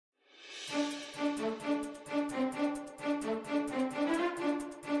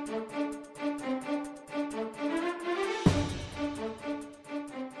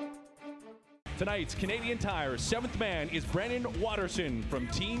Tonight's Canadian Tire's seventh man is Brandon Watterson from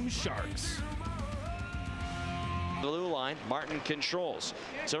Team Sharks. Blue line, Martin controls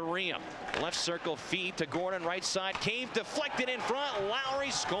to Riem. Left circle feed to Gordon, right side. Cave deflected in front.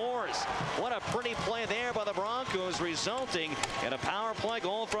 Lowry scores. What a pretty play there by the Broncos, resulting in a power play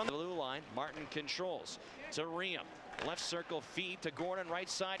goal from the blue line. Martin controls to Riem. Left circle feed to Gordon, right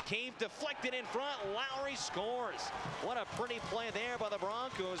side. Cave deflected in front. Lowry scores. What a pretty play there by the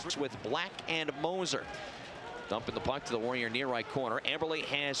Broncos with Black and Moser. Dumping the puck to the Warrior near right corner. Eberle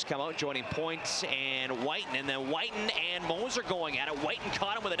has come out, joining Points and Whiten, and then Whiten and Moser going at it. Whiten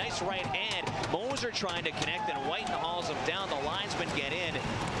caught him with a nice right hand. Moser trying to connect, and Whiten hauls him down. The linesman get in,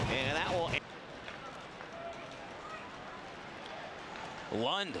 and that will.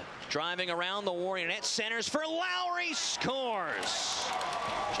 Lund driving around the Warrior net, centers for Lowry, scores.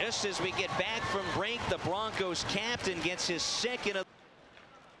 Just as we get back from break, the Broncos captain gets his second of.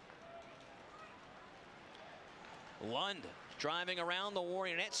 Lund driving around the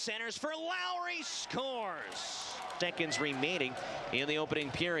Warrior net, centers for Lowry, scores. Seconds remaining in the opening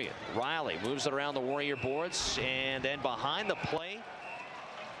period. Riley moves it around the Warrior boards, and then behind the play,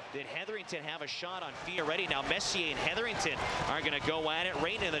 did Hetherington have a shot on Fioretti? Now Messier and Hetherington are going to go at it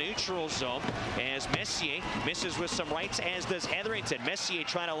right in the neutral zone as Messier misses with some rights, as does Hetherington. Messier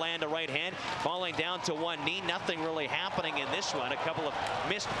trying to land a right hand, falling down to one knee. Nothing really happening in this one. A couple of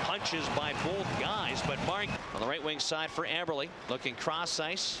missed punches by both guys, but Mark on the right wing side for Eberle, looking cross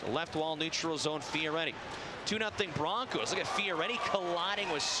ice, left wall neutral zone Fioretti. 2-0 Broncos. Look at Fioretti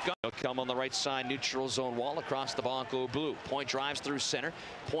colliding with Scott. Come on the right side, neutral zone wall across the Bronco blue. Point drives through center.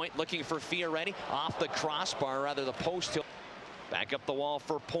 Point looking for Fioretti off the crossbar, rather the post. Back up the wall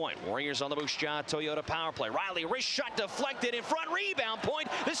for Point. Warriors on the Moose Jaw Toyota power play. Riley, wrist shot deflected in front. Rebound Point.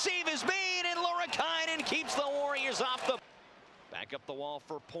 The save is made, and Lorakainen keeps the Warriors off the. Back up the wall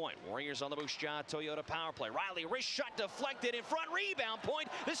for Point. Warriors on the Moose Jaw Toyota power play. Riley, wrist shot deflected in front. Rebound Point.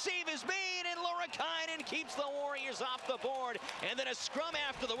 The save is made, and Lorakainen keeps the Warriors off the board. And then a scrum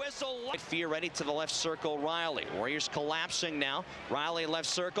after the whistle. Fioretti to the left circle. Riley. Warriors collapsing now. Riley left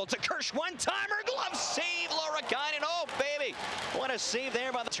circle to Kirsch. One-timer. Glove save. Lorakainen. Oh, baby. What a save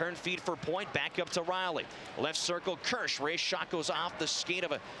there by the turn feed for Point. Back up to Riley. Left circle. Kirsch. Wrist shot goes off the skate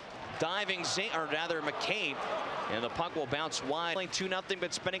of a diving or rather McCabe, and the puck will bounce wide. 2-0,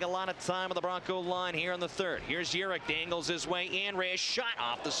 but spending a lot of time on the Bronco line here in the third. Here's Yerrick, dangles his way in. Reyes shot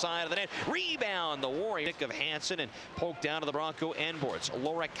off the side of the net. Rebound, the Warrior. Pick of Hansen and poked down to the Bronco end boards.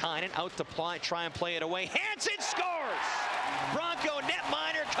 Lorakainen out to try and play it away. Hansen scores! Bronco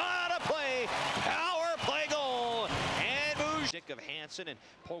netminder caught a play. Power play goal. And moves. Pick of Hansen and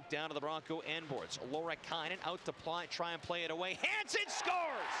poked down to the Bronco end boards. Lorakainen out to try and play it away. Hansen scores!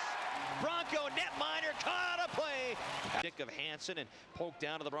 Bronco netminder caught a play. Pick of Hansen and poked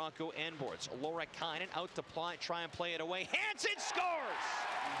down to the Bronco end boards. Lorakainen out to try and play it away. Hansen scores!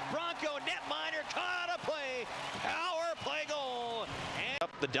 Bronco netminder caught a play. Power play goal. And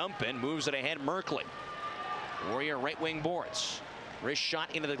up the dump in, moves it ahead Merkley. Warrior right wing boards. Wrist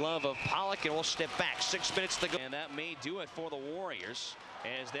shot into the glove of Pollock, and we'll step back. 6 minutes to go. And that may do it for the Warriors,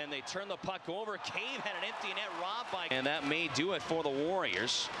 as then they turn the puck over. Cave had an empty net robbed by. And that may do it for the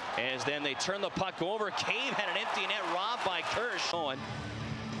Warriors, as then they turn the puck over. Cave had an empty net robbed by Kirsch.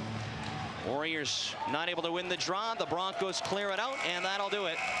 Warriors not able to win the draw. The Broncos clear it out, and that'll do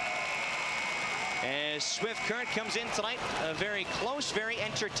it. As Swift Current comes in tonight, a very close, very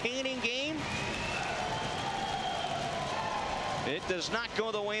entertaining game. It does not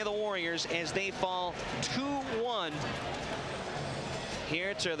go the way of the Warriors as they fall 2-1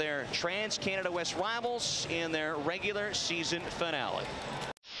 here to their Trans-Canada West rivals in their regular season finale.